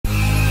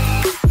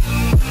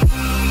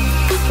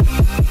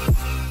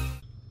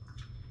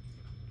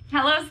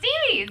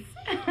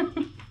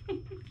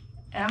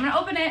And I'm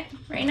gonna open it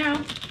right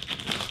now.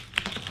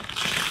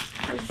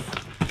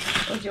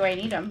 Or do I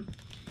need them?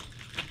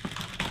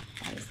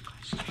 That is the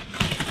question.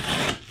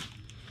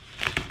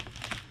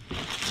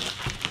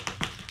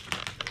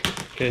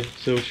 Okay,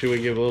 so should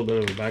we give a little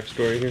bit of a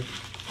backstory here?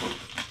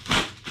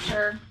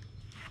 Sure.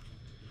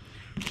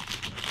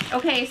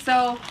 Okay,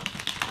 so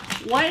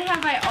what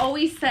have I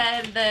always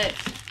said that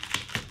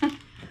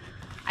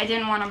I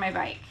didn't want on my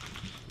bike?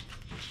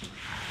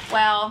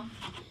 Well,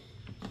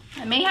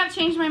 I may have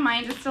changed my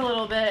mind just a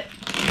little bit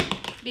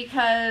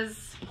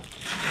because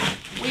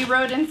we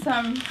rode in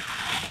some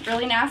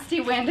really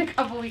nasty wind a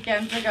couple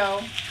weekends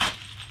ago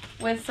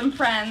with some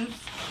friends,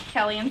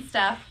 Kelly and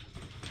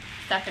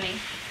Stephanie.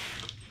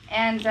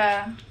 And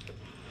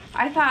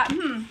I thought,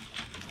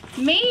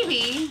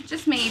 maybe,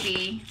 just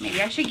maybe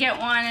I should get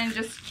one and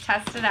just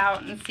test it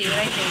out and see what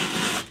I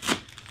think.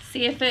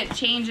 See if it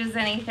changes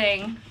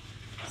anything.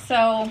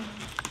 So,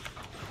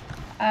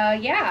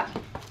 yeah.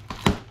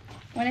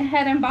 Went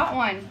ahead and bought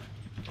one.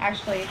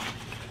 Actually,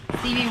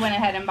 Stevie went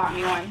ahead and bought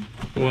me one.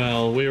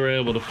 Well, we were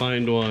able to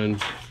find one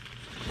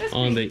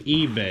on the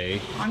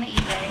eBay. On the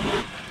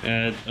eBay.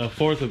 At a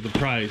fourth of the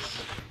price.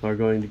 We're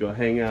going to go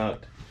hang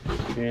out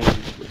in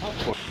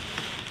popcorn.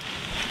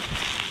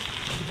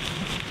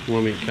 You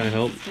want me to kind of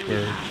help,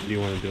 or do you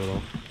want to do it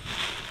all?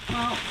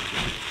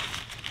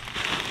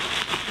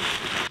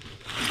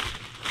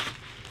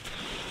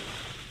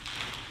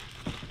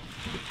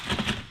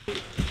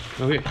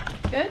 Well, okay.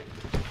 good?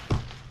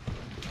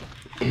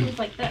 It was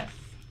like this.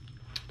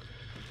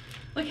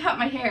 Look at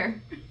my hair.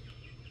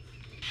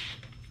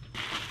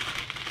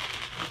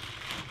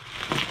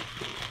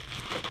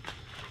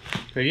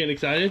 Are you getting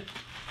excited?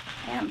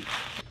 I am.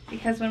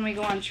 Because when we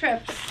go on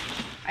trips,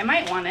 I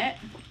might want it.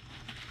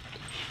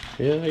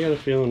 Yeah, I got a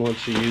feeling once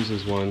she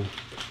uses one.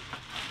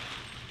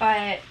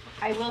 But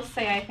I will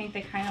say I think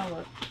they kind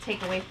of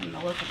take away from the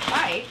look of the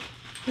bike.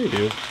 They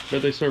do,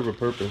 but they serve a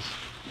purpose.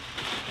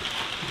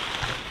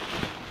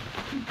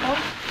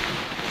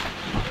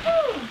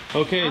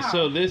 Okay, wow.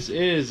 So this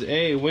is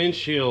a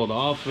windshield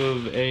off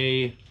of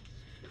a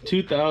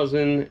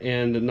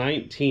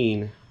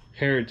 2019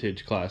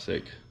 Heritage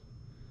Classic.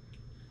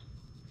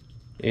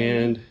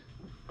 And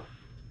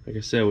like I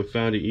said, we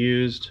found it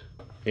used,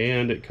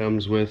 and it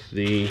comes with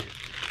the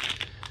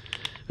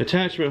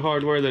attachment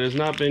hardware that has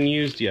not been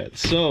used yet.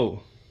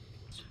 So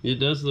it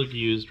does look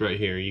used right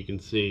here. You can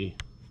see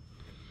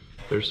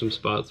there's some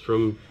spots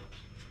from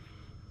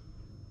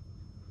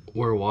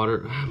where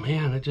water, oh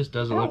man, it just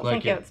doesn't look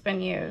like it. I don't think it's been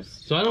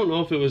used. So I don't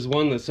know if it was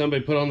one that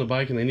somebody put on the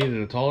bike and they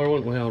needed a taller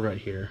one. Well, right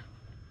here.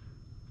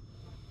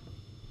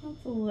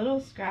 It's a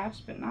little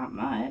scratched, but not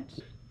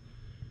much.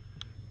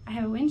 I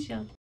have a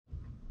windshield.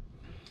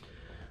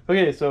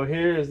 Okay, so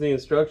here's the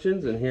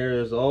instructions, and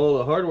here's all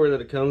the hardware that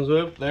it comes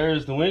with.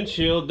 There's the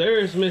windshield,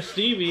 there's Miss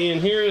Stevie,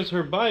 and here is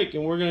her bike,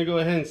 and we're gonna go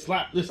ahead and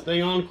slap this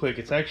thing on quick.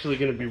 It's actually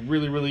gonna be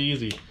really, really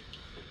easy.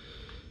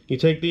 You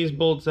take these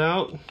bolts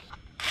out.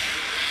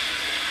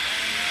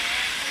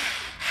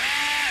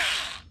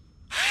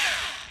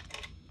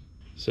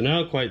 So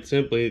now, quite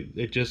simply,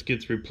 it just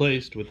gets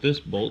replaced with this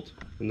bolt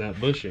and that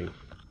bushing.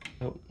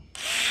 Oh.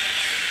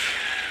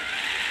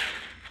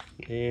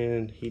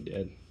 And he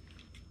dead.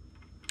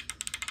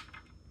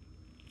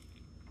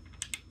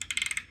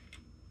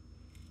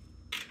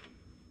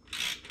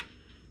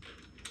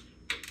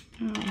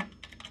 Oh.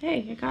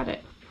 Hey, I got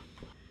it.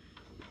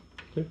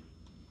 Okay.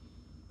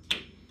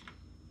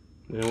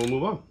 Now we'll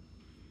move on.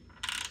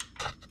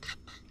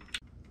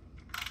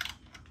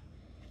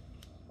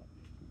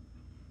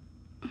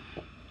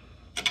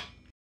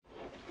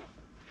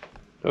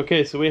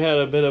 Okay, so we had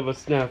a bit of a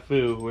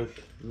snafu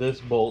with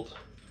this bolt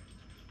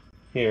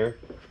here,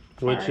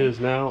 which is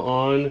now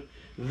on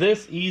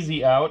this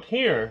easy out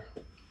here.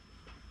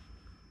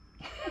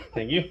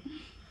 Thank you.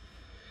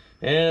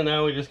 And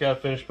now we just gotta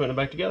finish putting it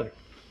back together.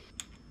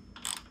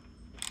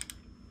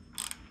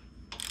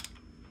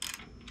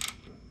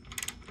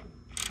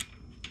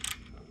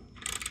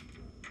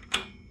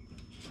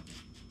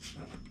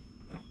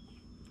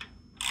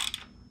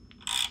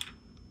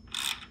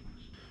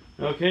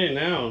 Okay,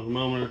 now the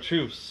moment of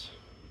truth.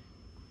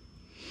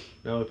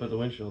 Now we put the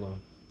windshield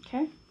on.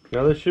 Okay.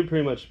 Now this should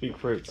pretty much speak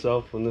for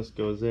itself when this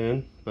goes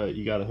in, but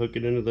you got to hook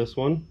it into this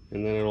one,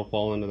 and then it'll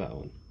fall into that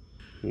one.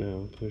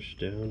 Now push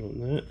down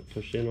on that,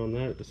 push in on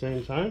that at the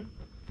same time.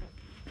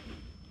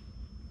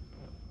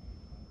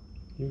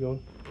 Keep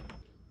going.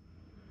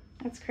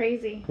 That's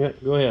crazy. Yeah,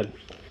 go ahead.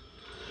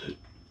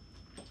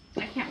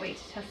 I can't wait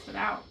to test it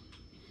out.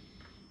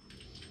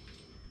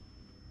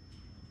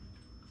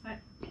 What?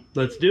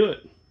 Let's do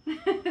it.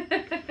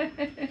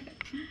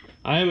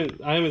 I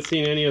haven't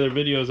seen any other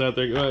videos out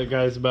there,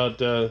 guys, about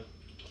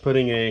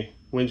putting a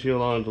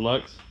windshield on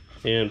Deluxe,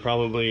 and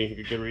probably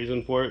a good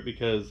reason for it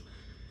because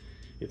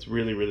it's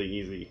really, really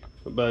easy.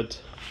 But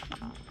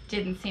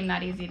didn't seem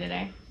that easy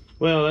today.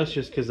 Well, that's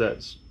just because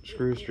that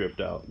screw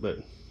stripped out. But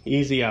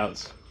easy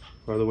outs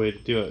are the way to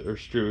do it, or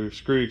screw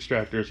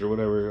extractors or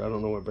whatever. I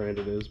don't know what brand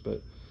it is,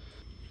 but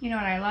you know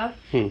what I love?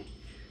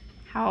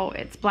 How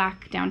it's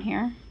black down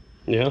here.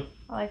 Yeah.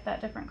 I like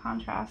that different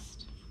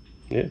contrast.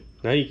 Yeah.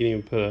 Now you can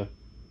even put a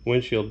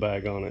windshield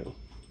bag on it.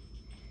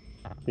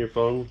 Your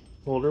phone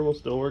holder will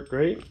still work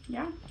great.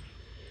 Yeah.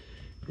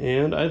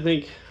 And I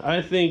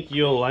think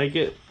you'll like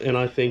it, and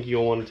I think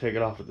you'll want to take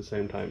it off at the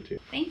same time too.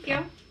 Thank you.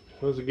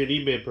 It was a good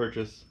eBay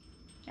purchase.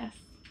 Yes.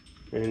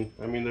 And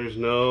I mean, there's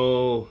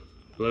no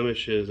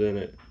blemishes in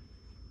it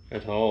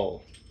at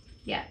all.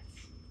 Yes.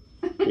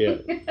 Yeah.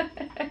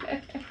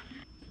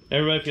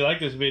 Everybody, if you like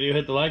this video,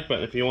 hit the like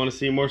button. If you want to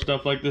see more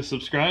stuff like this,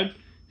 subscribe.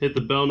 Hit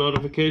the bell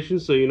notification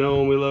so you know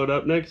when we load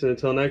up next. And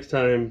until next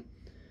time,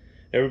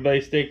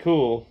 everybody stay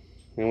cool.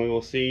 And we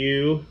will see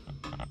you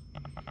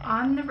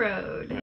on the road.